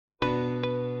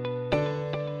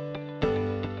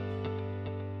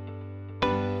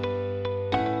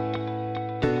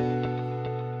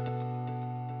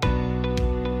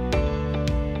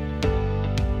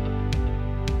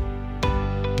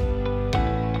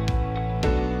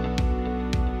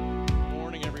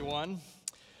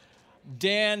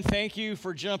Dan, thank you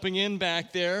for jumping in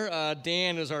back there.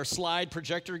 Dan is our slide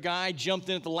projector guy, jumped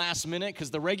in at the last minute because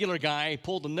the regular guy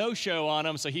pulled a no-show on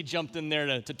him, so he jumped in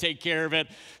there to take care of it.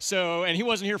 And he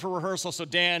wasn't here for rehearsal, so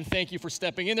Dan, thank you for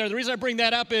stepping in there. The reason I bring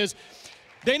that up is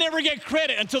they never get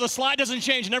credit until the slide doesn't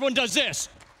change and everyone does this.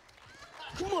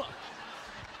 Come on.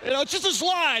 It's just a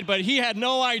slide, but he had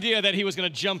no idea that he was going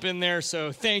to jump in there,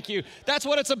 so thank you. That's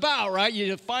what it's about, right?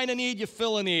 You find a need, you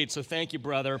fill a need, so thank you,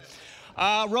 brother.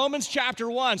 Romans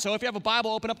chapter 1. So if you have a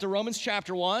Bible, open up to Romans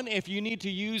chapter 1. If you need to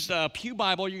use the Pew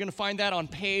Bible, you're going to find that on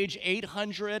page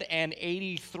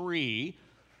 883.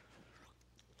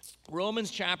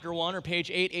 Romans chapter 1 or page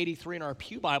 883 in our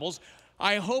Pew Bibles.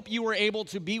 I hope you were able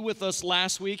to be with us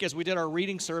last week as we did our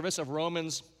reading service of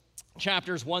Romans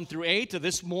chapters 1 through 8.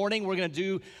 This morning we're going to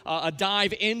do a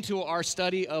dive into our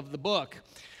study of the book.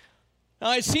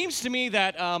 Now it seems to me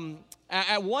that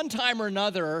at one time or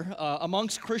another,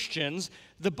 amongst Christians,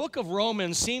 the book of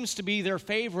Romans seems to be their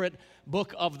favorite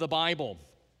book of the Bible.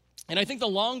 And I think the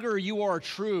longer you are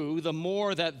true, the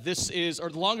more that this is, or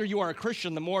the longer you are a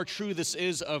Christian, the more true this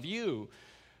is of you.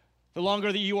 The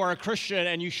longer that you are a Christian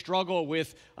and you struggle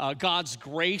with God's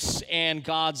grace and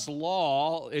God's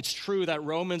law, it's true that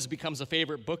Romans becomes a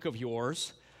favorite book of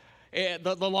yours.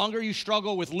 The longer you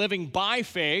struggle with living by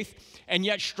faith and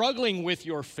yet struggling with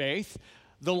your faith,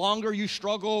 the longer you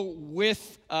struggle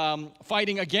with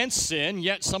fighting against sin,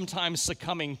 yet sometimes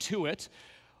succumbing to it,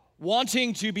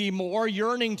 wanting to be more,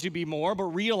 yearning to be more, but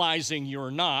realizing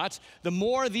you're not, the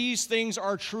more these things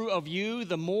are true of you,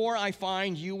 the more I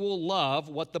find you will love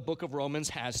what the book of Romans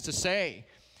has to say.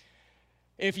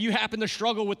 If you happen to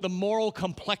struggle with the moral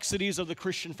complexities of the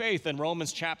Christian faith, then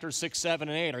Romans chapters 6, 7,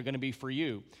 and 8 are going to be for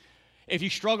you. If you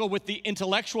struggle with the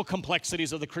intellectual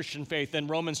complexities of the Christian faith, then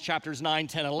Romans chapters 9,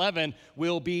 10, 11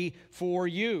 will be for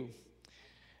you.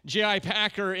 J.I.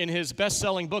 Packer, in his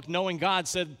best-selling book, Knowing God,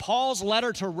 said, Paul's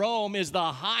letter to Rome is the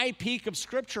high peak of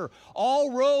Scripture.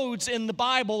 All roads in the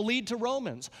Bible lead to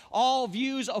Romans. All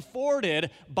views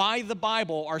afforded by the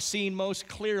Bible are seen most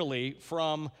clearly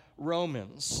from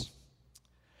Romans.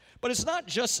 But it's not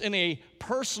just in a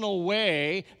personal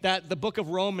way that the book of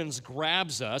Romans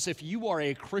grabs us. If you are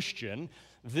a Christian,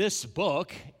 this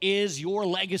book is your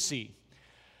legacy.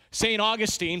 St.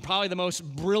 Augustine, probably the most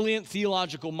brilliant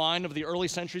theological mind of the early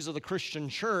centuries of the Christian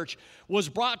church, was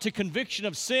brought to conviction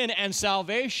of sin and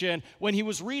salvation when he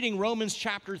was reading Romans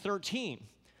chapter 13.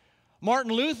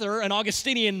 Martin Luther, an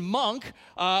Augustinian monk,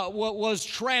 was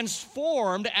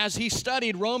transformed as he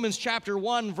studied Romans chapter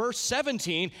 1, verse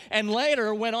 17, and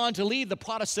later went on to lead the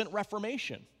Protestant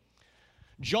Reformation.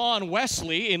 John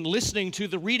Wesley, in listening to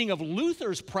the reading of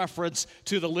Luther's preference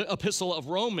to the epistle of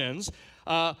Romans,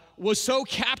 was so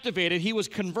captivated, he was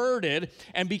converted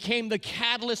and became the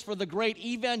catalyst for the great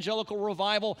evangelical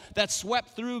revival that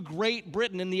swept through Great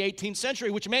Britain in the 18th century,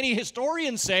 which many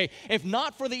historians say, if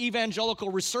not for the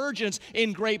evangelical resurgence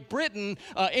in Great Britain,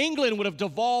 England would have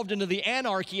devolved into the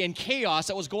anarchy and chaos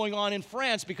that was going on in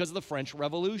France because of the French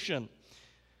Revolution.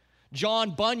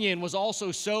 John Bunyan was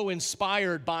also so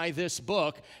inspired by this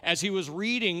book as he was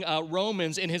reading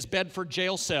Romans in his Bedford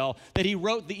jail cell that he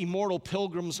wrote the Immortal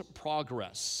Pilgrim's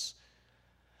Progress.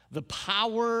 The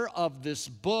power of this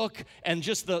book and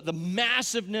just the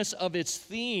massiveness of its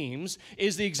themes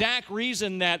is the exact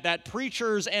reason that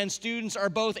preachers and students are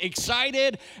both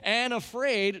excited and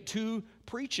afraid to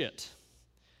preach it.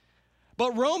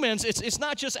 But Romans, it's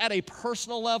not just at a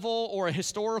personal level or a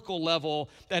historical level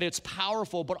that it's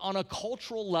powerful, but on a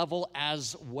cultural level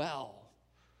as well.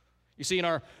 You see, in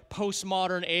our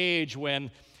postmodern age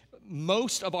when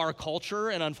most of our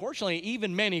culture, and unfortunately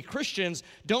even many Christians,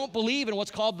 don't believe in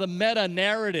what's called the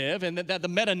meta-narrative, and that the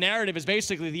meta-narrative is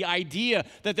basically the idea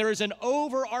that there is an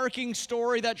overarching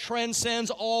story that transcends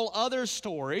all other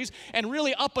stories, and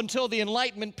really up until the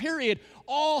Enlightenment period,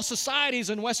 all societies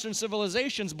in Western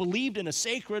civilizations believed in a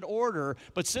sacred order,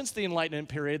 but since the Enlightenment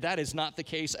period, that is not the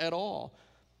case at all.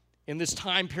 In this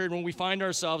time period when we find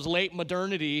ourselves, late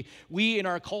modernity, we in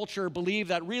our culture believe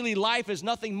that really life is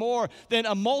nothing more than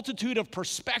a multitude of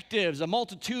perspectives, a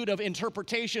multitude of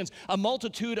interpretations, a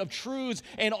multitude of truths,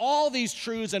 and all these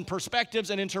truths and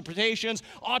perspectives and interpretations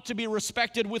ought to be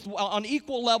respected on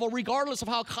equal level regardless of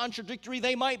how contradictory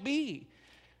they might be,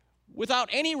 without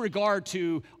any regard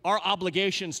to our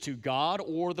obligations to God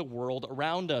or the world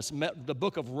around us. The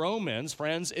book of Romans,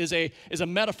 friends, is a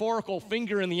metaphorical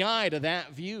finger in the eye to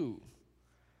that view.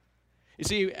 You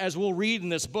see, as we'll read in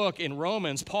this book in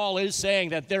Romans, Paul is saying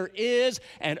that there is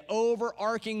an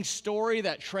overarching story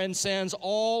that transcends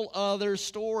all other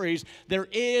stories. There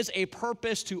is a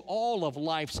purpose to all of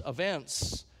life's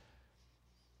events.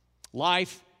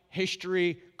 Life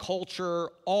history, culture,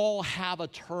 all have a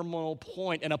terminal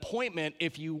point, an appointment,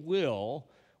 if you will,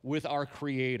 with our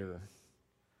Creator.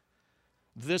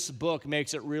 This book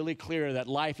makes it really clear that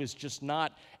life is just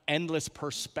not endless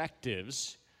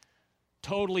perspectives,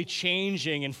 totally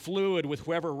changing and fluid with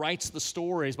whoever writes the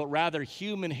stories, but rather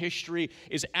human history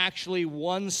is actually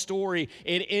one story.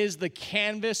 It is the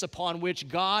canvas upon which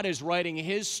God is writing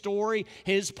His story,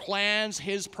 His plans,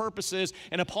 His purposes,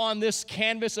 and upon this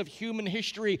canvas of human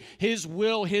history, His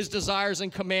will, His desires,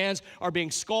 and commands are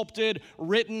being sculpted,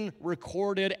 written,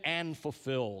 recorded, and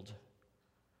fulfilled.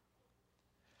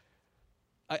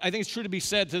 I think it's true to be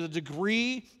said, to the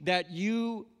degree that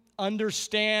you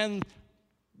understand,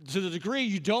 to the degree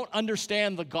you don't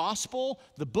understand the gospel,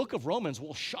 the book of Romans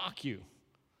will shock you.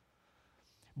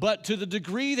 But to the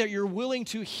degree that you're willing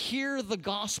to hear the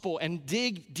gospel and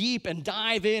dig deep and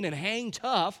dive in and hang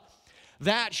tough,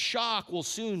 that shock will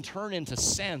soon turn into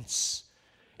sense.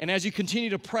 And as you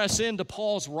continue to press into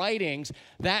Paul's writings,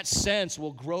 that sense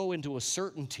will grow into a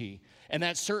certainty. And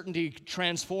that certainty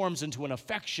transforms into an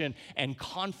affection and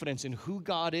confidence in who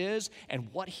God is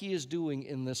and what He is doing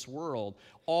in this world.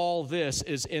 All this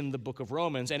is in the book of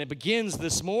Romans. And it begins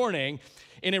this morning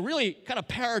in a really kind of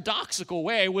paradoxical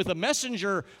way with a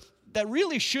messenger that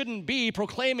really shouldn't be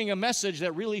proclaiming a message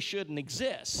that really shouldn't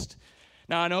exist.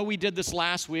 Now, I know we did this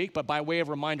last week, but by way of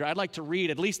reminder, I'd like to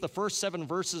read at least the first 7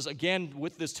 verses again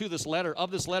with this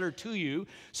letter to you.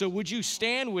 So would you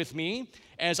stand with me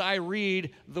as I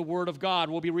read the Word of God?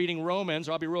 We'll be reading Romans,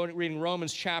 or I'll be reading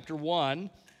Romans chapter 1,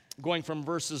 going from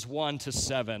verses 1 to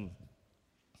 7.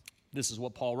 This is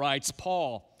what Paul writes.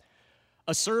 Paul,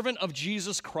 a servant of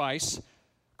Jesus Christ,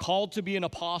 called to be an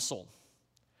apostle,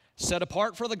 set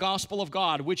apart for the gospel of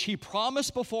God, which He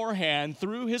promised beforehand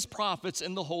through His prophets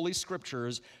in the Holy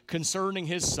Scriptures concerning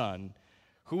His Son,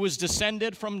 who was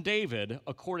descended from David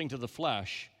according to the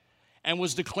flesh, and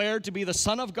was declared to be the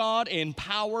Son of God in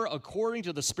power according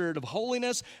to the Spirit of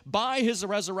holiness by His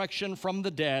resurrection from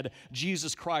the dead,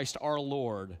 Jesus Christ our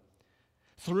Lord,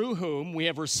 through whom we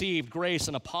have received grace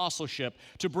and apostleship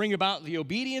to bring about the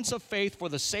obedience of faith for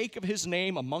the sake of His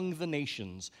name among the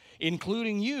nations,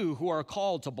 including you who are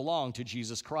called to belong to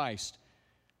Jesus Christ.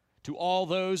 To all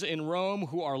those in Rome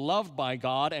who are loved by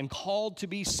God and called to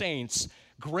be saints,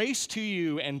 grace to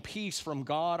you and peace from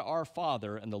God our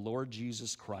Father and the Lord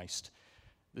Jesus Christ.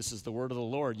 This is the word of the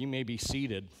Lord. You may be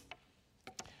seated.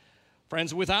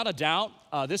 Friends, without a doubt,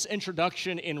 this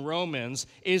introduction in Romans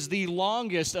is the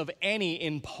longest of any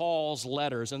in Paul's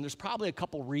letters, and there's probably a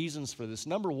couple reasons for this.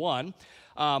 Number one,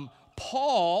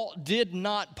 Paul did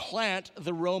not plant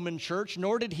the Roman church,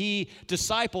 nor did he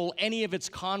disciple any of its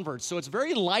converts. So it's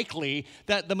very likely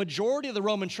that the majority of the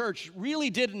Roman church really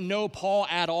didn't know Paul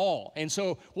at all. And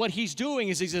so what he's doing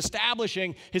is he's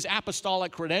establishing his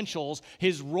apostolic credentials,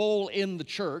 his role in the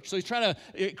church. So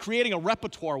he's creating a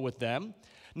repertoire with them.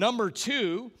 Number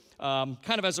two, kind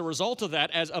of as a result of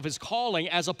that, of his calling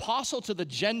as apostle to the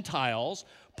Gentiles,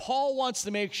 Paul wants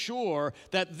to make sure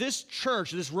that this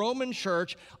church, this Roman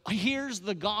church, hears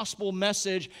the gospel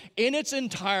message in its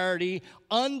entirety,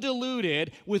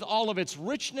 undiluted, with all of its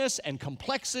richness and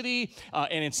complexity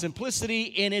and its simplicity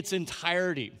in its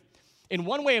entirety. In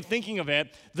one way of thinking of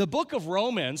it, the book of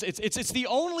Romans, it's the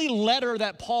only letter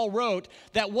that Paul wrote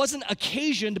that wasn't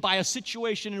occasioned by a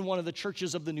situation in one of the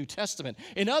churches of the New Testament.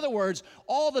 In other words,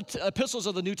 all the epistles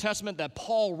of the New Testament that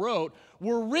Paul wrote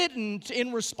were written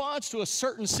in response to a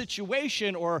certain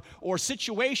situation or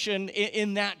situation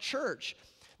in that church.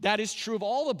 That is true of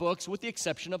all the books with the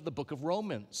exception of the book of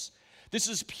Romans. This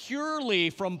is purely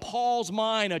from Paul's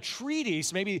mind, a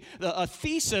treatise, maybe a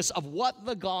thesis of what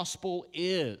the gospel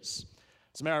is.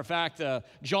 As a matter of fact,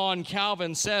 John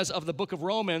Calvin says of the book of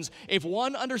Romans, if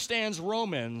one understands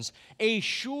Romans, a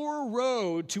sure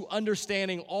road to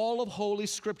understanding all of Holy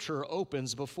Scripture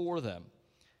opens before them.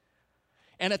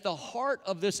 And at the heart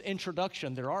of this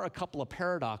introduction, there are a couple of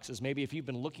paradoxes. Maybe if you've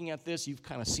been looking at this, you've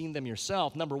kind of seen them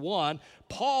yourself. Number one,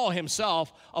 Paul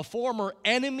himself, a former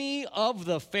enemy of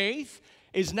the faith,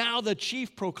 is now the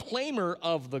chief proclaimer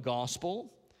of the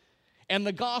gospel. And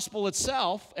the gospel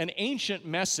itself, an ancient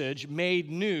message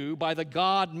made new by the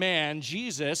God-man,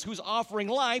 Jesus, who's offering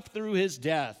life through his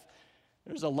death.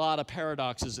 There's a lot of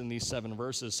paradoxes in these 7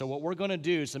 verses. So what we're going to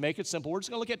do is, to make it simple, we're just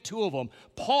going to look at 2 of them.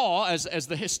 Paul as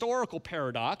the historical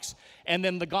paradox, and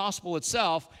then the gospel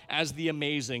itself as the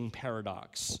amazing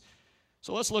paradox.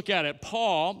 So let's look at it.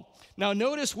 Paul, now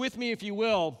notice with me, if you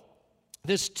will,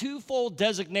 this twofold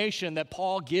designation that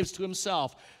Paul gives to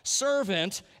himself,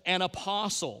 servant and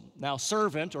apostle. Now,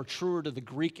 servant, or truer to the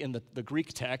Greek in the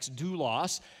Greek text,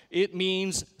 doulos, it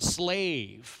means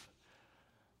slave.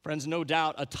 Friends, no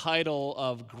doubt a title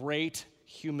of great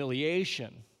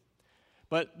humiliation.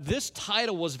 But this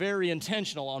title was very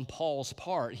intentional on Paul's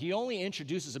part. He only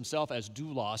introduces himself as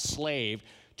doulos, slave,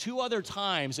 2 other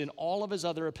times in all of his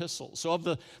other epistles. So of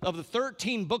the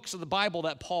 13 books of the Bible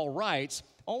that Paul writes,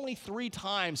 only 3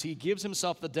 times he gives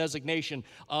himself the designation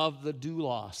of the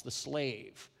doulos, the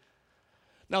slave.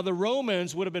 Now, the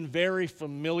Romans would have been very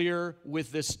familiar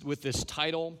with this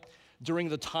title. During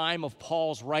the time of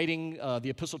Paul's writing the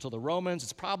epistle to the Romans,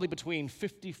 it's probably between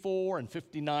 54 and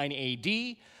 59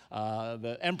 A.D.,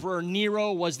 the Emperor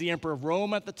Nero was the emperor of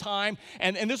Rome at the time,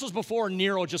 and this was before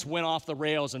Nero just went off the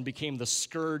rails and became the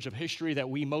scourge of history that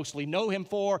we mostly know him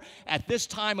for. At this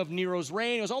time of Nero's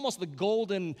reign, it was almost the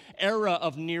golden era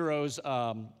of Nero's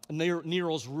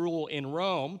rule in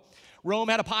Rome. Rome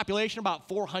had a population of about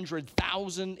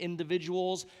 400,000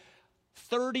 individuals.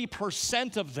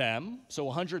 30% of them, so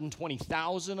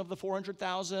 120,000 of the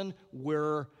 400,000,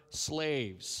 were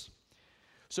slaves.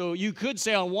 So you could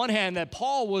say on one hand that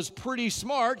Paul was pretty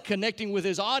smart connecting with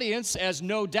his audience, as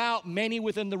no doubt many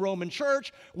within the Roman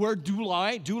church were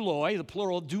douloi, the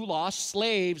plural doulos,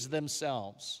 slaves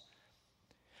themselves.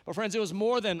 But friends, it was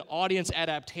more than audience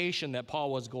adaptation that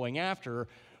Paul was going after.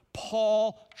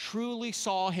 Paul truly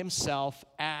saw himself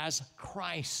as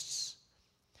Christ's.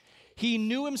 He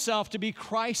knew himself to be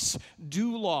Christ's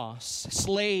doulos,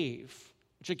 slave,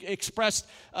 which expressed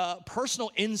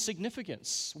personal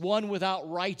insignificance, one without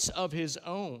rights of his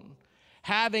own,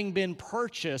 having been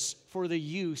purchased for the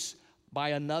use by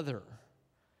another.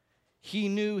 He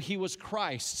knew he was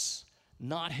Christ's,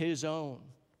 not his own.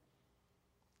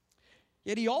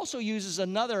 Yet he also uses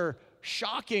another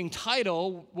shocking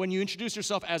title when you introduce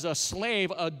yourself as a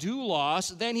slave, a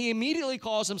doulos. Then he immediately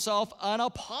calls himself an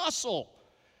apostle,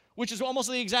 which is almost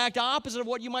the exact opposite of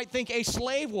what you might think a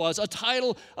slave was, a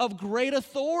title of great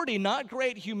authority, not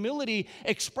great humility,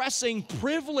 expressing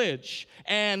privilege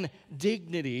and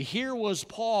dignity. Here was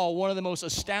Paul, one of the most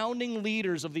astounding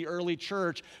leaders of the early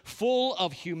church, full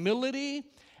of humility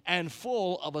and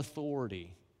full of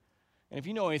authority. And if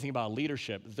you know anything about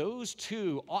leadership, those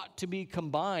two ought to be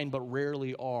combined, but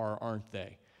rarely are, aren't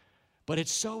they? But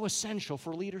it's so essential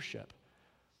for leadership.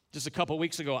 Just a couple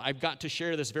weeks ago, I got to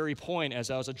share this very point as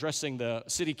I was addressing the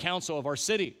city council of our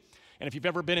city. And if you've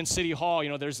ever been in City Hall, you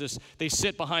know, there's this, they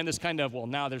sit behind this kind of, well,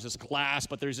 now there's this glass,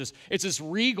 but there's this, it's this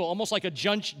regal, almost like a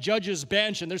judge's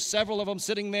bench, and there's several of them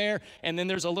sitting there, and then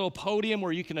there's a little podium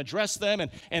where you can address them,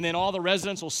 and then all the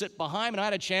residents will sit behind, and I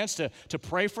had a chance to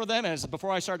pray for them. And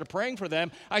before I started praying for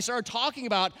them, I started talking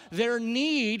about their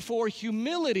need for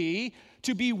humility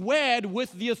to be wed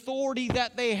with the authority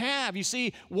that they have. You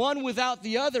see, one without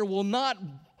the other will not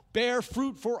bear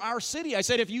fruit for our city. I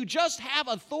said, if you just have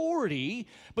authority,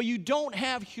 but you don't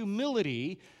have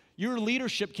humility, your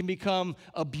leadership can become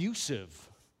abusive.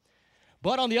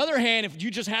 But on the other hand, if you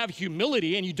just have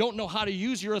humility and you don't know how to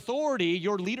use your authority,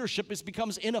 your leadership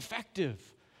becomes ineffective.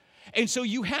 And so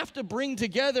you have to bring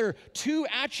together 2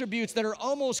 attributes that are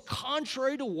almost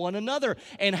contrary to one another.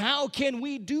 And how can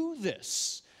we do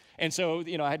this? And so,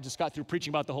 you know, I had just got through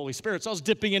preaching about the Holy Spirit, so I was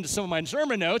dipping into some of my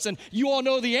sermon notes, and you all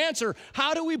know the answer.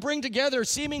 How do we bring together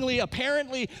seemingly,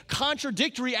 apparently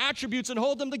contradictory attributes and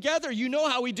hold them together? You know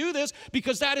how we do this,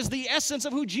 because that is the essence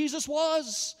of who Jesus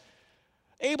was.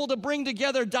 Able to bring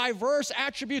together diverse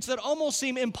attributes that almost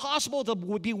seem impossible to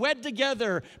be wed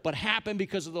together, but happen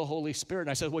because of the Holy Spirit.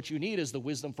 And I said, what you need is the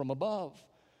wisdom from above.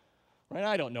 Right?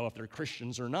 I don't know if they're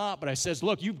Christians or not, but I says,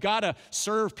 look, you've got to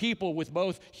serve people with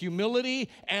both humility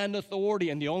and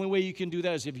authority, and the only way you can do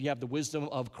that is if you have the wisdom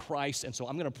of Christ. And so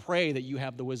I'm going to pray that you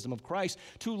have the wisdom of Christ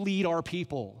to lead our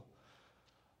people.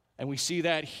 And we see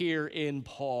that here in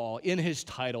Paul, in his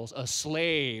titles, a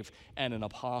slave and an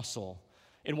apostle.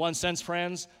 In one sense,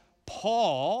 friends,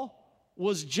 Paul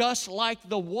was just like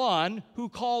the one who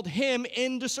called him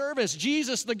into service.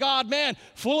 Jesus, the God-man,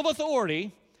 full of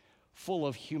authority, full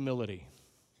of humility.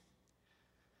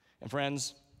 And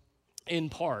friends, in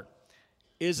part,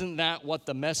 isn't that what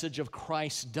the message of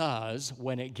Christ does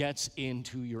when it gets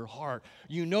into your heart?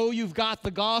 You know you've got the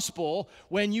gospel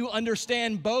when you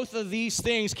understand both of these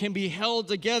things can be held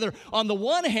together. On the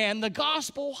one hand, the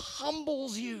gospel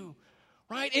humbles you,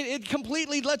 right? It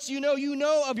completely lets you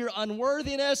know of your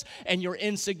unworthiness and your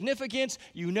insignificance.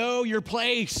 You know your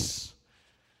place.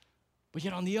 But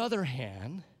yet on the other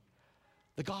hand,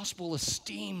 the gospel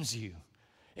esteems you.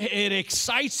 It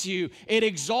excites you. It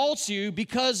exalts you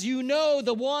because you know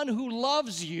the one who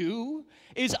loves you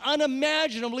is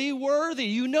unimaginably worthy.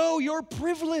 You know your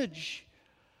privilege.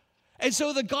 And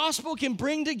so the gospel can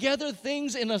bring together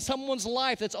things in someone's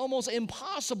life that's almost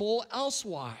impossible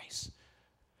elsewise.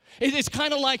 It's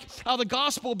kind of like how the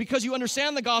gospel, because you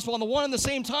understand the gospel on the one and the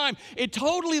same time, it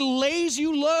totally lays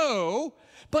you low,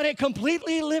 but it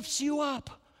completely lifts you up.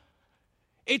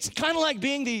 It's kind of like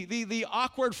being the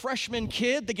awkward freshman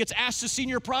kid that gets asked to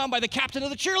senior prom by the captain of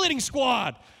the cheerleading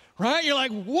squad, right? You're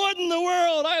like, what in the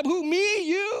world? Who, me,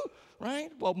 you?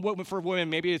 Right? Well, for women,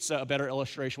 maybe it's a better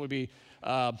illustration would be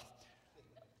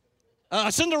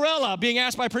Cinderella being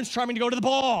asked by Prince Charming to go to the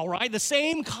ball, right? The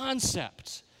same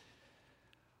concept.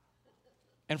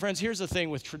 And friends, here's the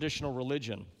thing with traditional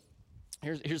religion.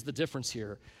 Here's the difference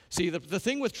here. See, the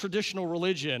thing with traditional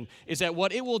religion is that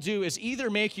what it will do is either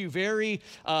make you very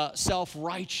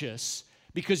self-righteous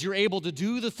because you're able to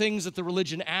do the things that the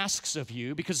religion asks of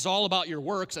you, because it's all about your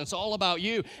works and it's all about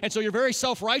you. And so you're very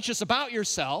self-righteous about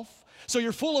yourself. So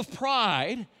you're full of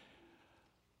pride,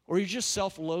 or you're just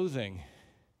self-loathing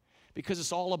because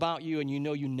it's all about you and you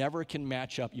know you never can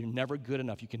match up. You're never good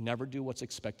enough. You can never do what's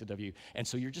expected of you. And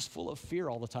so you're just full of fear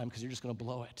all the time because you're just going to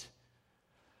blow it.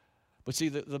 But see,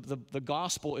 the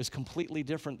gospel is completely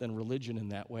different than religion in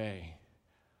that way.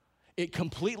 It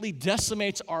completely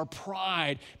decimates our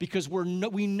pride because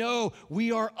we know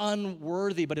we are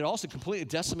unworthy, but it also completely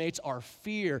decimates our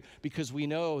fear because we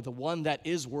know the one that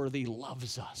is worthy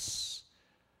loves us.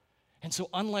 And so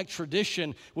unlike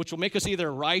tradition, which will make us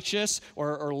either righteous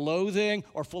or loathing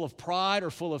or full of pride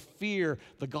or full of fear,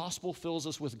 the gospel fills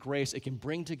us with grace. It can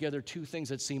bring together two things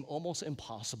that seem almost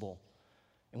impossible.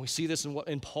 And we see this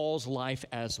in Paul's life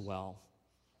as well.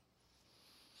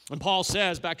 And Paul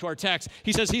says, back to our text,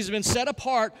 he says he's been set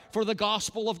apart for the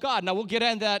gospel of God. Now, we'll get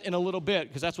into that in a little bit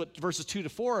because that's what verses 2 to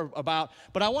 4 are about.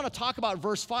 But I want to talk about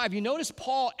verse 5. You notice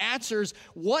Paul answers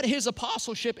what his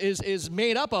apostleship is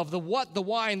made up of, the what, the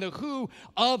why, and the who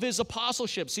of his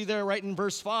apostleship. See there right in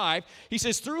verse 5. He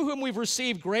says, through whom we've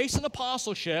received grace and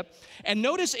apostleship. And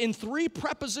notice in 3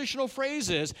 prepositional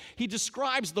phrases, he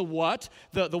describes the what,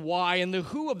 the why, and the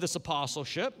who of this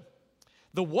apostleship.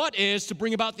 The what is to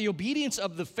bring about the obedience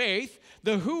of the faith.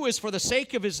 The who is for the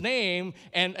sake of his name,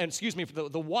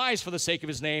 the why is for the sake of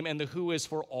his name, and the who is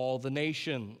for all the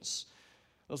nations.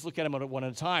 Let's look at them one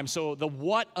at a time. So the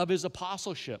what of his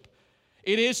apostleship.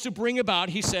 It is to bring about,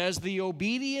 he says, the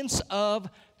obedience of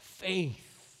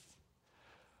faith.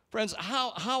 Friends,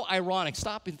 how ironic,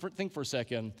 stop and think for a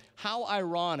second, how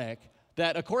ironic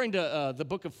that according to the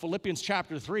book of Philippians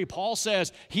chapter 3, Paul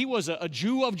says he was a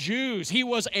Jew of Jews. He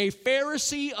was a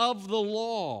Pharisee of the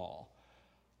law.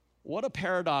 What a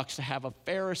paradox to have a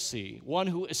Pharisee, one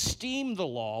who esteemed the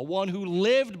law, one who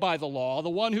lived by the law, the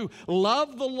one who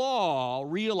loved the law,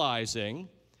 realizing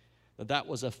that that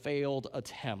was a failed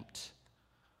attempt.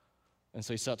 And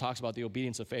so he talks about the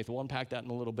obedience of faith. We'll unpack that in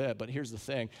a little bit, but here's the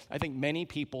thing. I think many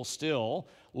people still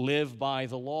live by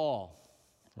the law,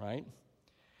 right?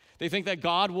 They think that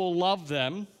God will love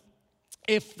them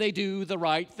if they do the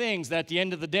right things. That at the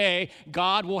end of the day,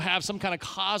 God will have some kind of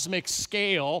cosmic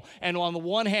scale and on the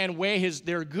one hand weigh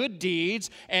their good deeds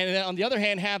and on the other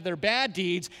hand have their bad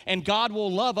deeds, and God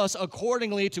will love us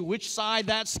accordingly to which side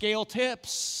that scale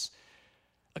tips.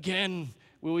 Again,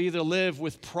 we'll either live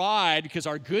with pride because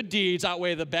our good deeds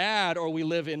outweigh the bad, or we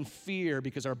live in fear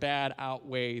because our bad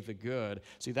outweigh the good.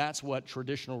 See, that's what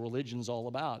traditional religion's all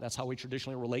about. That's how we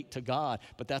traditionally relate to God,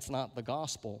 but that's not the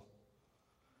gospel.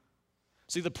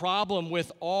 See, the problem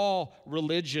with all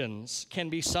religions can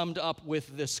be summed up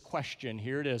with this question.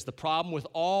 Here it is. The problem with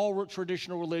all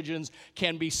traditional religions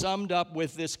can be summed up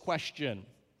with this question.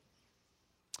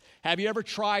 Have you ever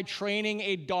tried training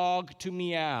a dog to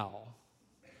meow?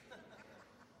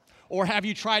 Or have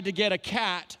you tried to get a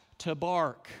cat to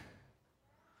bark?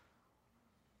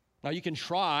 Now, you can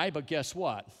try, but guess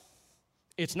what?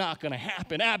 It's not going to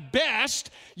happen. At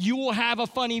best, you will have a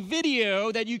funny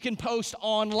video that you can post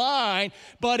online,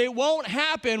 but it won't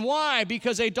happen. Why?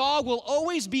 Because a dog will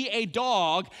always be a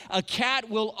dog. A cat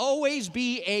will always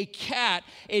be a cat.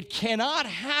 It cannot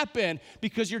happen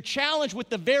because you're challenged with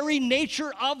the very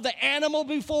nature of the animal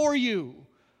before you.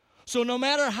 So no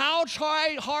matter how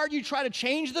hard you try to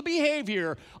change the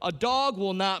behavior, a dog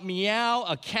will not meow,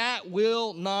 a cat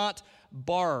will not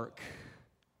bark.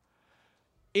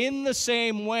 In the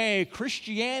same way,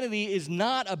 Christianity is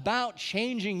not about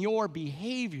changing your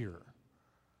behavior.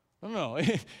 No,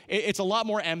 it's a lot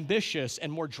more ambitious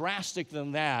and more drastic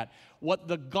than that. What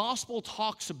the gospel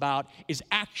talks about is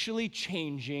actually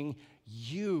changing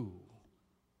you.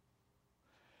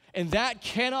 And that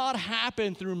cannot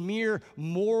happen through mere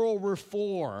moral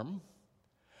reform,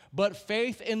 but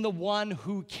faith in the one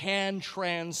who can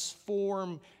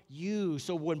transform you.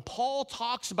 So when Paul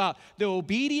talks about the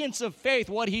obedience of faith,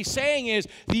 what he's saying is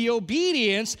the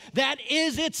obedience that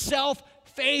is itself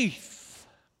faith.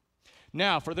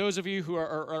 Now, for those of you who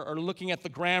are looking at the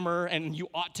grammar, and you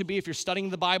ought to be if you're studying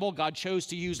the Bible, God chose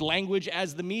to use language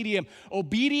as the medium.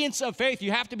 Obedience of faith, you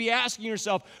have to be asking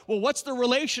yourself, well, what's the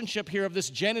relationship here of this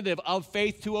genitive of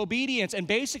faith to obedience? And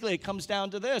basically, it comes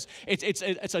down to this.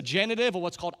 It's a genitive of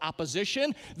what's called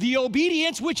opposition. The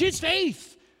obedience, which is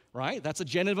faith, right? That's a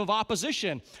genitive of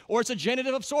opposition. Or it's a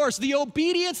genitive of source. The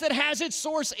obedience that has its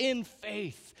source in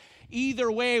faith.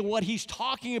 Either way, what he's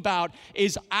talking about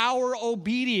is our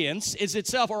obedience is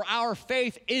itself, or our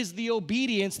faith is the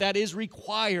obedience that is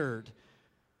required.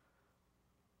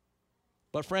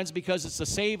 But friends, because it's a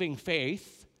saving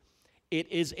faith, it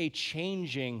is a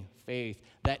changing faith.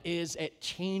 That is, it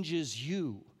changes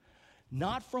you.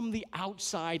 Not from the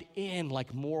outside in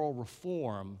like moral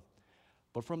reform,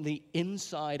 but from the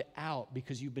inside out,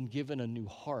 because you've been given a new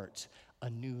heart, a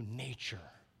new nature.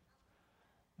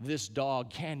 This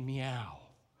dog can meow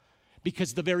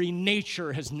because the very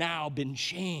nature has now been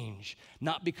changed,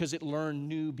 not because it learned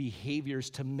new behaviors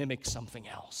to mimic something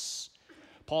else.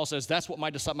 Paul says that's what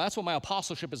my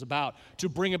apostleship is about, to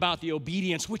bring about the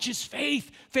obedience, which is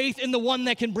faith in the one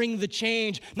that can bring the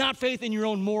change, not faith in your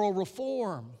own moral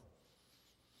reform.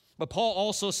 But Paul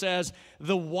also says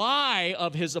the why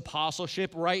of his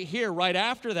apostleship right here, right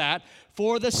after that,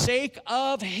 for the sake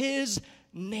of his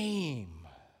name.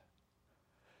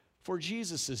 For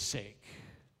Jesus' sake.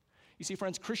 You see,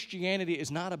 friends, Christianity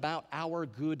is not about our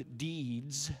good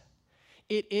deeds.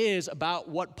 It is about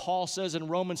what Paul says in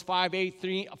Romans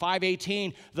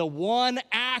 5:18, the one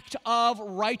act of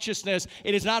righteousness.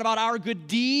 It is not about our good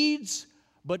deeds,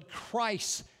 but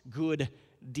Christ's good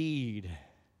deed.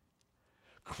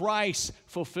 Christ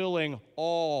fulfilling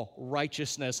all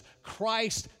righteousness.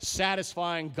 Christ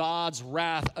satisfying God's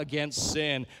wrath against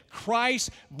sin.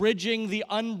 Christ bridging the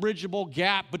unbridgeable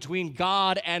gap between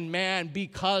God and man,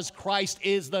 because Christ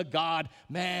is the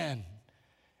God-man.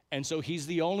 And so he's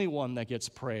the only one that gets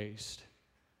praised.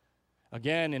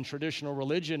 Again, in traditional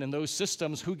religion, in those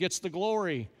systems, who gets the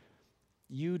glory?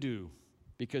 You do.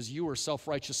 Because you were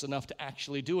self-righteous enough to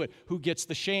actually do it. Who gets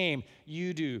the shame?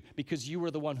 You do, because you were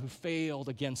the one who failed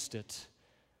against it.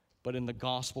 But in the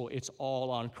gospel, it's all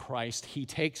on Christ. He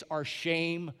takes our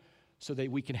shame so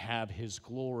that we can have his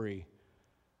glory.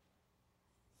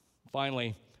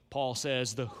 Finally, Paul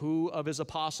says the who of his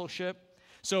apostleship.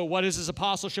 So what is his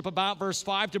apostleship about? Verse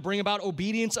 5, to bring about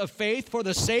obedience of faith for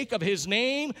the sake of his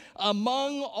name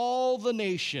among all the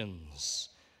nations.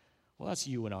 Well, that's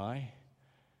you and I.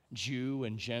 Jew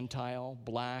and Gentile,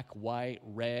 black, white,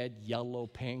 red, yellow,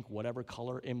 pink, whatever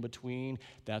color in between.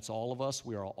 That's all of us.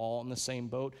 We are all in the same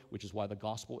boat, which is why the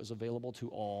gospel is available to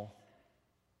all.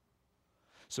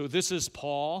 So this is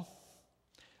Paul,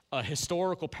 a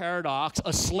historical paradox,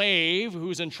 a slave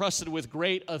who's entrusted with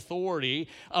great authority,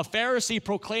 a Pharisee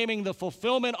proclaiming the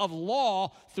fulfillment of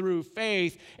law through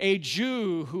faith, a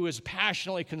Jew who is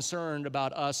passionately concerned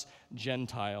about us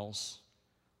Gentiles.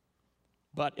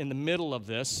 But in the middle of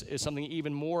this is something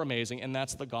even more amazing, and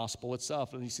that's the gospel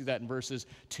itself. And you see that in verses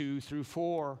 2 through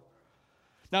 4.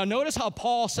 Now, notice how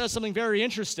Paul says something very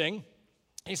interesting.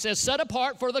 He says, set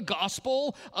apart for the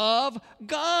gospel of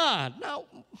God. Now,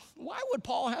 why would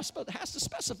Paul has to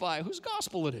specify whose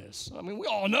gospel it is? I mean, we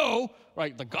all know,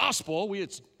 right, the gospel,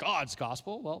 it's God's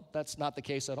gospel. Well, that's not the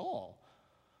case at all.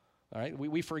 All right,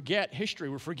 we forget history.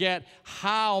 We forget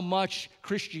how much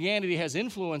Christianity has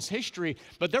influenced history.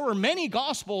 But there were many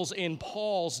gospels in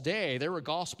Paul's day. There were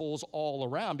gospels all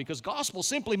around, because gospel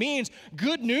simply means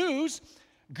good news,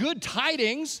 good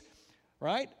tidings,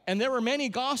 right? And there were many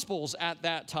gospels at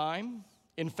that time.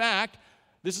 In fact,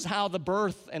 this is how the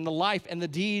birth and the life and the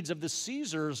deeds of the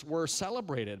Caesars were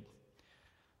celebrated.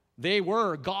 They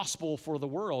were gospel for the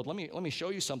world. Let me show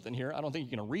you something here. I don't think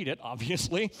you're going to read it,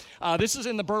 obviously. This is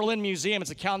in the Berlin Museum. It's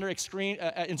a calendar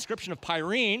inscription of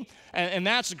Pyrene, and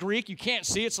that's Greek. You can't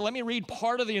see it, so let me read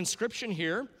part of the inscription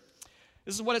here.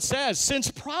 This is what it says. Since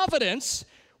Providence,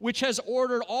 which has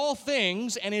ordered all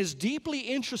things and is deeply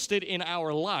interested in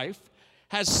our life,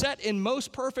 has set in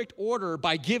most perfect order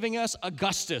by giving us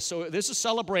Augustus. So this is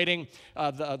celebrating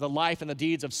the life and the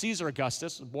deeds of Caesar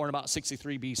Augustus, born about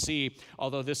 63 BC,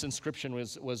 although this inscription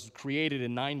was created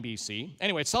in 9 BC.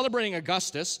 Anyway, it's celebrating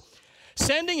Augustus,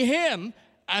 sending him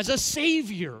as a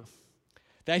savior,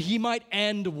 that he might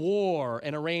end war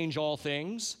and arrange all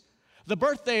things. The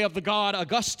birthday of the god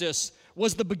Augustus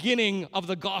was the beginning of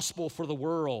the gospel for the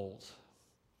world.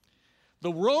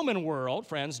 The Roman world,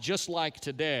 friends, just like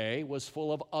today, was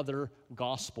full of other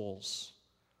gospels,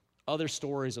 other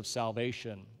stories of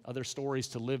salvation, other stories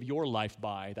to live your life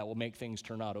by that will make things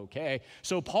turn out okay.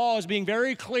 So Paul is being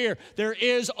very clear. There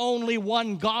is only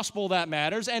one gospel that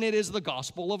matters, and it is the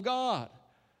gospel of God.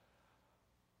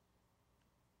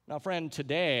 Now, friend,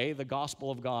 today, the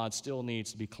gospel of God still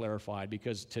needs to be clarified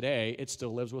because today it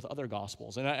still lives with other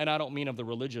gospels. And I don't mean of the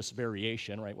religious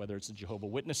variation, right, whether it's the Jehovah's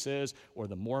Witnesses or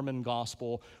the Mormon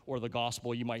gospel or the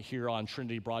gospel you might hear on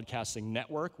Trinity Broadcasting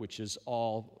Network, which is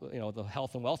all, the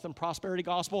health and wealth and prosperity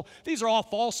gospel. These are all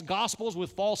false gospels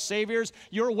with false saviors.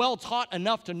 You're well taught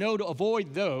enough to know to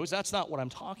avoid those. That's not what I'm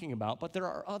talking about. But there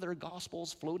are other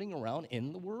gospels floating around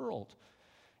in the world.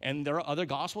 And there are other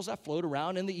gospels that float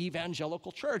around in the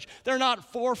evangelical church. They're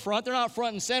not forefront, they're not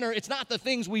front and center. It's not the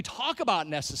things we talk about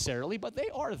necessarily, but they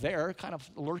are there, kind of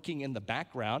lurking in the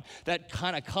background, that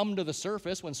kind of come to the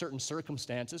surface when certain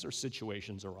circumstances or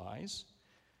situations arise.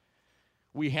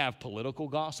 We have political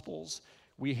gospels,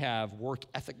 we have work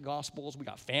ethic gospels, we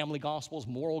got family gospels,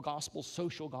 moral gospels,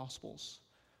 social gospels,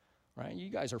 right? You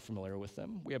guys are familiar with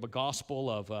them. We have a gospel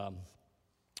of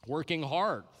working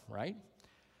hard, right?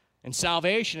 And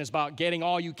salvation is about getting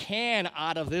all you can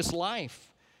out of this life.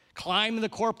 Climb the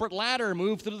corporate ladder,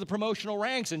 move through the promotional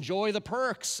ranks, enjoy the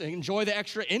perks, enjoy the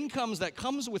extra incomes that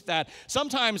comes with that.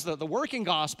 Sometimes the working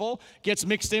gospel gets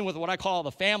mixed in with what I call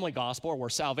the family gospel, where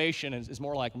salvation is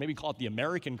more like, maybe call it the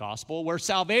American gospel, where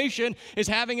salvation is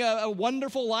having a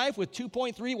wonderful life with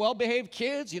 2.3 well-behaved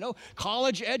kids,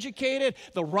 college educated,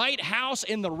 the right house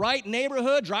in the right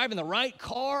neighborhood, driving the right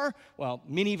car, well,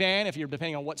 minivan if you're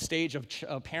depending on what stage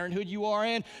of parenthood you are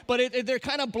in, but they're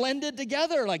kind of blended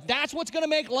together. Like, that's what's going to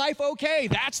make life okay.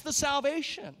 That's the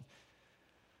salvation.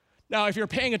 Now, if you're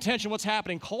paying attention to what's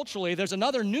happening culturally, there's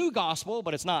another new gospel,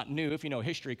 but it's not new if you know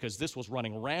history, because this was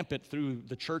running rampant through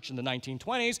the church in the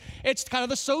 1920s. It's kind of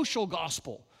the social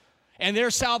gospel. And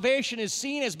their salvation is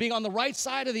seen as being on the right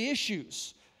side of the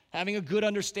issues, having a good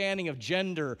understanding of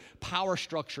gender, power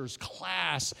structures,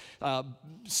 class,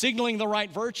 signaling the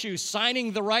right virtues,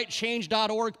 signing the right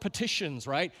change.org petitions,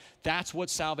 right? That's what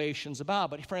salvation's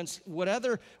about. But friends,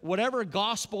 whatever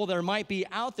gospel there might be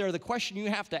out there, the question you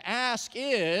have to ask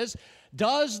is,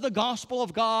 does the gospel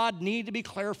of God need to be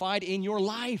clarified in your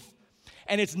life?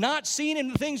 And it's not seen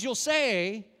in the things you'll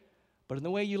say, but in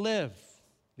the way you live,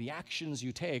 the actions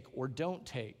you take or don't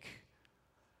take.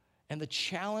 And the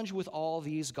challenge with all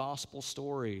these gospel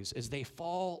stories is they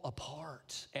fall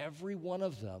apart, every one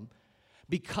of them,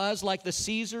 because like the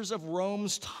Caesars of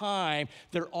Rome's time,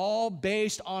 they're all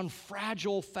based on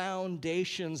fragile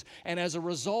foundations. And as a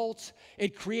result,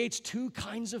 it creates two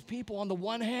kinds of people. On the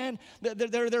one hand,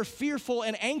 they're fearful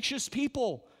and anxious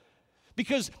people.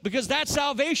 Because that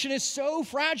salvation is so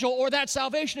fragile, or that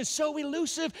salvation is so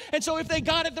elusive, and so if they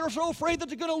got it, they're so afraid that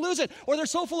they're going to lose it, or they're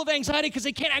so full of anxiety because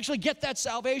they can't actually get that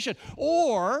salvation,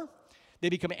 or they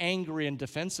become angry and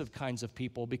defensive kinds of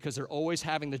people because they're always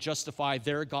having to justify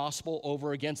their gospel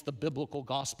over against the biblical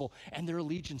gospel, and their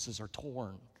allegiances are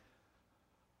torn.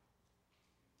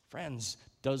 Friends,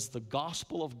 does the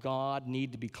gospel of God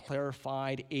need to be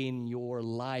clarified in your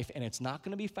life? And it's not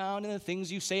going to be found in the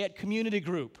things you say at community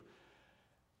group,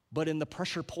 but in the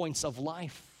pressure points of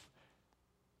life.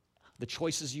 The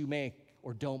choices you make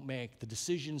or don't make, the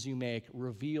decisions you make,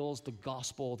 reveals the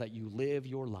gospel that you live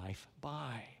your life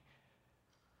by.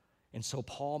 And so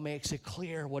Paul makes it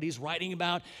clear what he's writing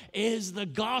about is the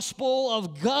gospel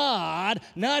of God,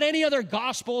 not any other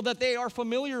gospel that they are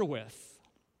familiar with.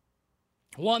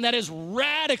 One that is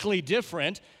radically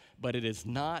different, but it is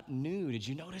not new. Did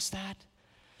you notice that?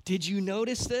 Did you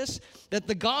notice this? That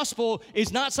the gospel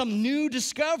is not some new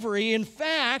discovery. In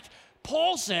fact,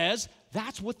 Paul says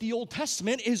that's what the Old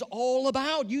Testament is all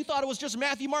about. You thought it was just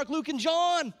Matthew, Mark, Luke, and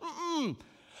John.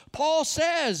 Paul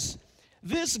says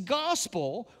this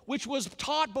gospel, which was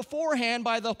taught beforehand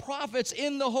by the prophets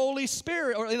in the Holy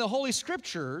Spirit or in the Holy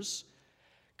Scriptures,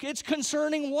 it's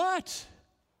concerning what?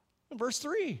 In verse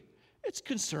 3, it's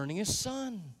concerning his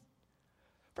Son.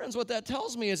 Friends, what that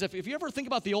tells me is if you ever think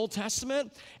about the Old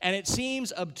Testament and it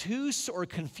seems obtuse or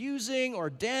confusing or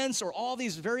dense or all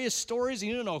these various stories, and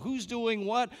you don't know who's doing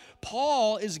what,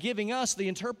 Paul is giving us the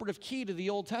interpretive key to the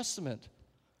Old Testament.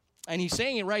 And he's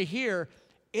saying it right here,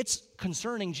 it's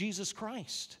concerning Jesus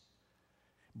Christ.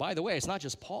 By the way, it's not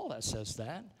just Paul that says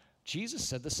that. Jesus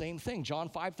said the same thing. John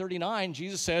 5:39,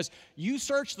 Jesus says, you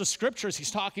search the scriptures. He's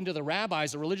talking to the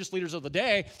rabbis, the religious leaders of the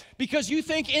day, because you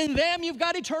think in them you've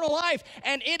got eternal life.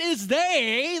 And it is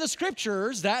they, the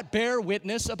scriptures, that bear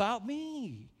witness about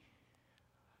me.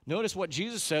 Notice what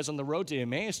Jesus says on the road to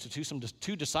Emmaus to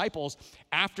two disciples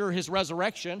after his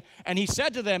resurrection. And he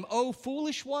said to them, O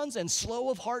foolish ones and slow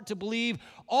of heart to believe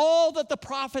all that the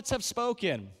prophets have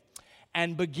spoken.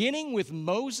 And beginning with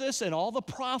Moses and all the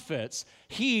prophets,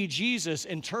 he, Jesus,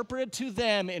 interpreted to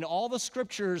them in all the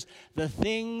scriptures the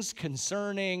things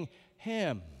concerning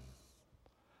him.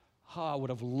 Oh, I would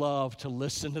have loved to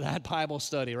listen to that Bible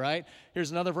study, right?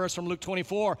 Here's another verse from Luke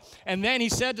 24. And then he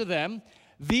said to them,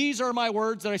 "These are my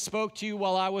words that I spoke to you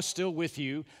while I was still with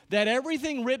you, that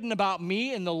everything written about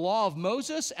me in the law of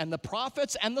Moses and the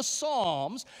prophets and the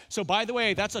Psalms." So by the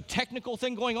way, that's a technical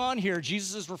thing going on here.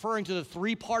 Jesus is referring to the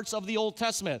three parts of the Old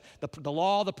Testament, the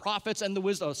law, the prophets, and the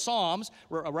wisdom, Psalms,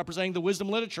 representing the wisdom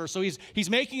literature. So he's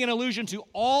making an allusion to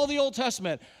all the Old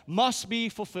Testament must be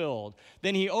fulfilled.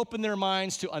 Then he opened their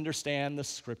minds to understand the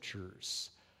Scriptures.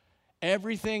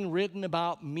 Everything written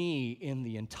about me in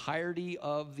the entirety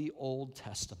of the Old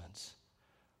Testament.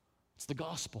 It's the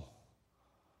gospel.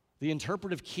 The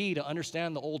interpretive key to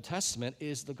understand the Old Testament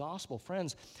is the gospel.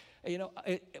 Friends,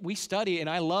 we study, and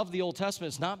I love the Old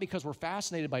Testament. It's not because we're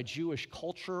fascinated by Jewish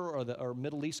culture or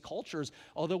Middle East cultures,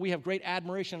 although we have great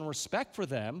admiration and respect for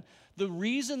them. The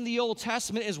reason the Old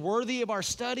Testament is worthy of our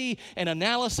study and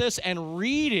analysis and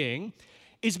reading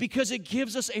is because it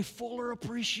gives us a fuller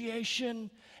appreciation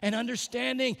and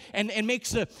understanding and makes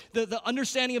the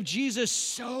understanding of Jesus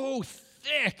so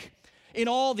thick in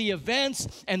all the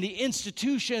events and the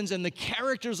institutions and the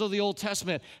characters of the Old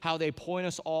Testament, how they point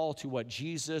us all to what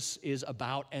Jesus is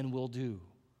about and will do.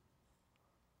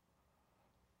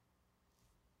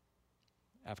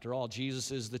 After all,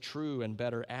 Jesus is the true and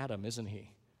better Adam, isn't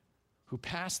he? Who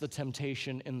passed the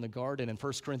temptation in the garden. And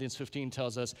 1 Corinthians 15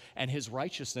 tells us, and his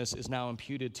righteousness is now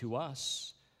imputed to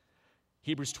us.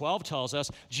 Hebrews 12 tells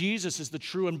us, Jesus is the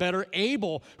true and better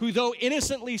Abel, who though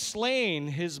innocently slain,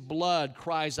 his blood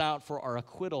cries out for our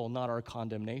acquittal, not our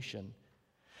condemnation.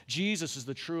 Jesus is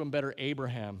the true and better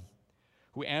Abraham,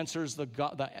 who answers the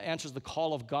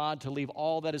call of God to leave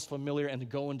all that is familiar and to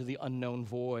go into the unknown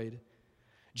void.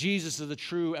 Jesus is the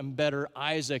true and better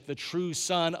Isaac, the true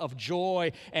son of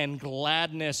joy and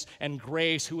gladness and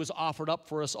grace, who was offered up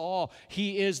for us all.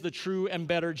 He is the true and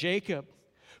better Jacob,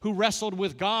 who wrestled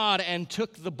with God and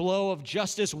took the blow of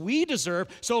justice we deserve.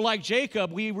 So like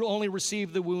Jacob, we only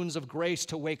receive the wounds of grace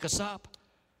to wake us up.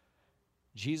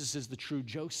 Jesus is the true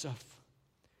Joseph,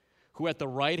 who at the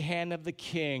right hand of the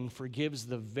king forgives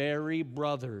the very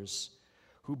brothers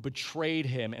who betrayed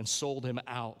him and sold him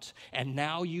out, and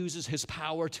now uses his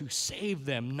power to save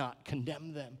them, not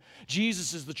condemn them.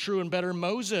 Jesus is the true and better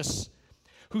Moses,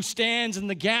 who stands in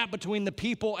the gap between the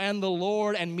people and the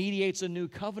Lord and mediates a new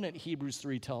covenant, Hebrews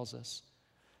 3 tells us.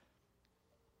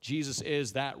 Jesus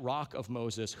is that rock of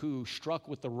Moses who, struck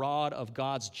with the rod of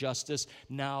God's justice,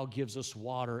 now gives us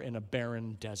water in a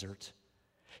barren desert.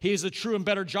 He is the true and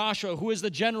better Joshua, who is the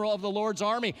general of the Lord's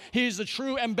army. He is the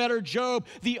true and better Job,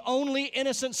 the only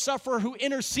innocent sufferer who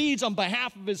intercedes on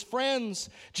behalf of his friends.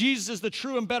 Jesus is the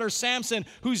true and better Samson,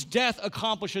 whose death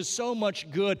accomplishes so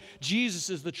much good. Jesus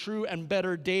is the true and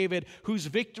better David, whose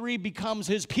victory becomes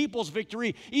his people's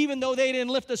victory, even though they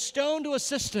didn't lift a stone to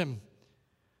assist him.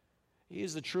 He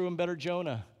is the true and better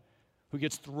Jonah, who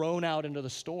gets thrown out into the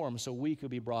storm so we could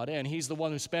be brought in. He's the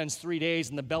one who spends 3 days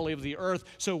in the belly of the earth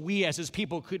so we as his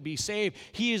people could be saved.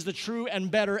 He is the true and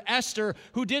better Esther,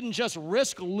 who didn't just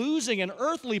risk losing an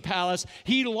earthly palace,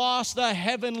 he lost the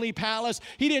heavenly palace.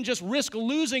 He didn't just risk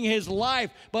losing his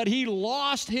life, but he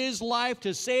lost his life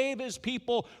to save his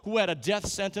people who had a death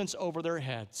sentence over their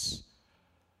heads.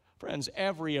 Friends,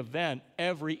 every event,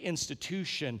 every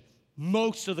institution,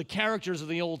 most of the characters of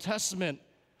the Old Testament,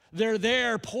 they're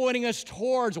there pointing us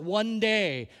towards one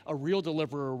day a real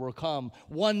deliverer will come.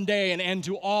 One day an end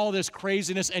to all this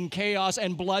craziness and chaos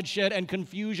and bloodshed and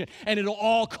confusion. And it'll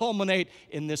all culminate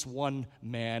in this one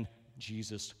man,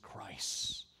 Jesus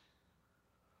Christ.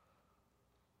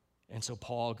 And so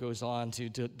Paul goes on to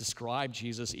describe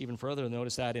Jesus even further.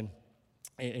 Notice that in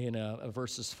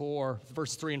verses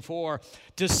 3 and 4.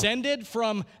 Descended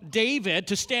from David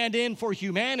to stand in for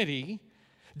humanity,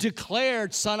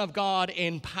 declared Son of God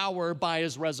in power by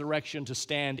his resurrection to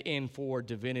stand in for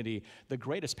divinity. The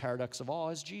greatest paradox of all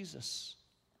is Jesus,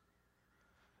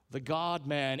 the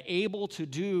God-man, able to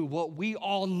do what we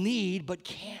all need but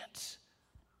can't.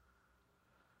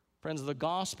 Friends, the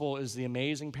gospel is the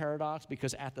amazing paradox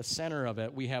because at the center of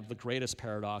it we have the greatest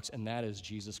paradox, and that is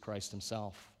Jesus Christ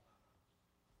himself.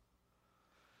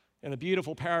 And the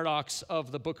beautiful paradox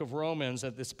of the book of Romans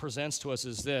that this presents to us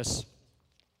is this: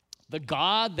 the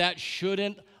God that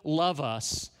shouldn't love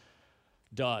us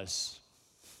does.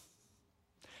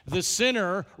 The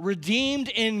sinner redeemed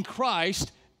in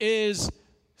Christ is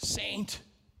saint.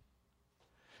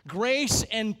 Grace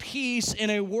and peace in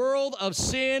a world of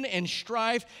sin and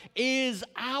strife is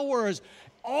ours.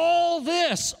 All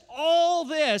this,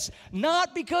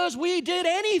 not because we did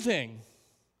anything,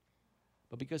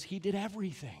 but because he did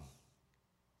everything.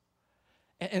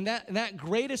 And that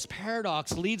greatest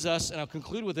paradox leads us, and I'll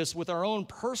conclude with this, with our own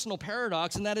personal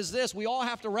paradox, and that is this. We all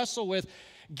have to wrestle with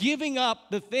giving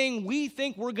up the thing we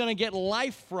think we're going to get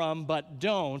life from but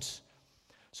don't,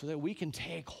 so that we can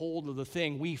take hold of the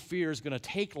thing we fear is going to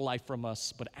take life from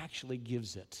us but actually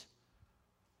gives it.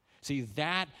 See,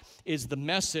 that is the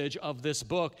message of this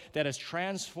book that has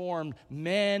transformed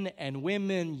men and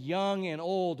women, young and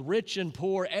old, rich and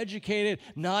poor, educated,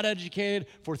 not educated,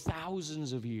 for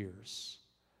thousands of years.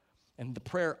 And the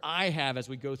prayer I have as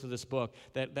we go through this book,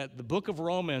 that the book of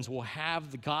Romans will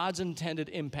have God's intended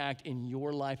impact in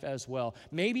your life as well.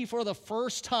 Maybe for the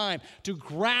first time to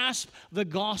grasp the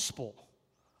gospel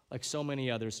like so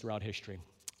many others throughout history.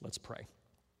 Let's pray.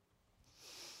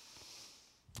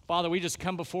 Father, we just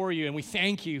come before you and we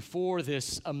thank you for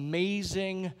this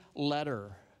amazing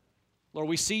letter. Lord,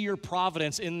 we see your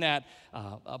providence in that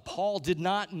Paul did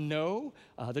not know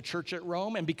the church at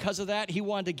Rome, and because of that, he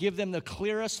wanted to give them the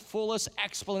clearest, fullest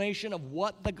explanation of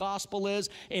what the gospel is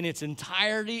in its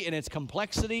entirety, in its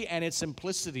complexity, and its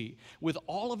simplicity, with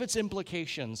all of its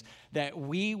implications, that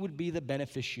we would be the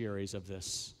beneficiaries of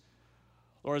this.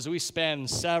 Lord, as we spend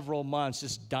several months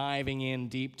just diving in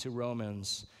deep to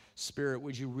Romans, Spirit,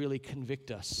 would you really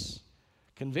convict us?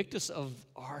 Convict us of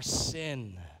our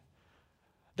sin,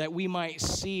 that we might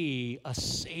see a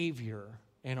Savior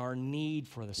and our need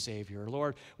for the Savior.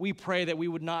 Lord, we pray that we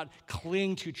would not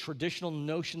cling to traditional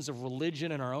notions of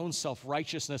religion and our own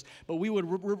self-righteousness, but we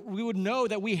would know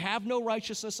that we have no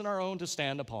righteousness in our own to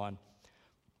stand upon.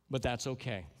 But that's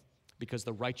okay, because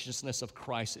the righteousness of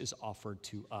Christ is offered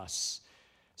to us.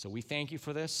 So we thank you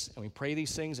for this, and we pray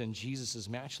these things in Jesus'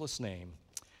 matchless name.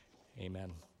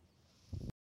 Amen.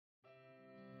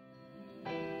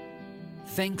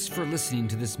 Thanks for listening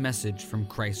to this message from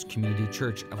Christ Community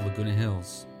Church of Laguna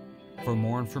Hills. For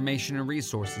more information and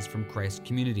resources from Christ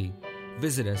Community,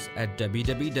 visit us at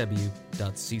www.ccclh.org.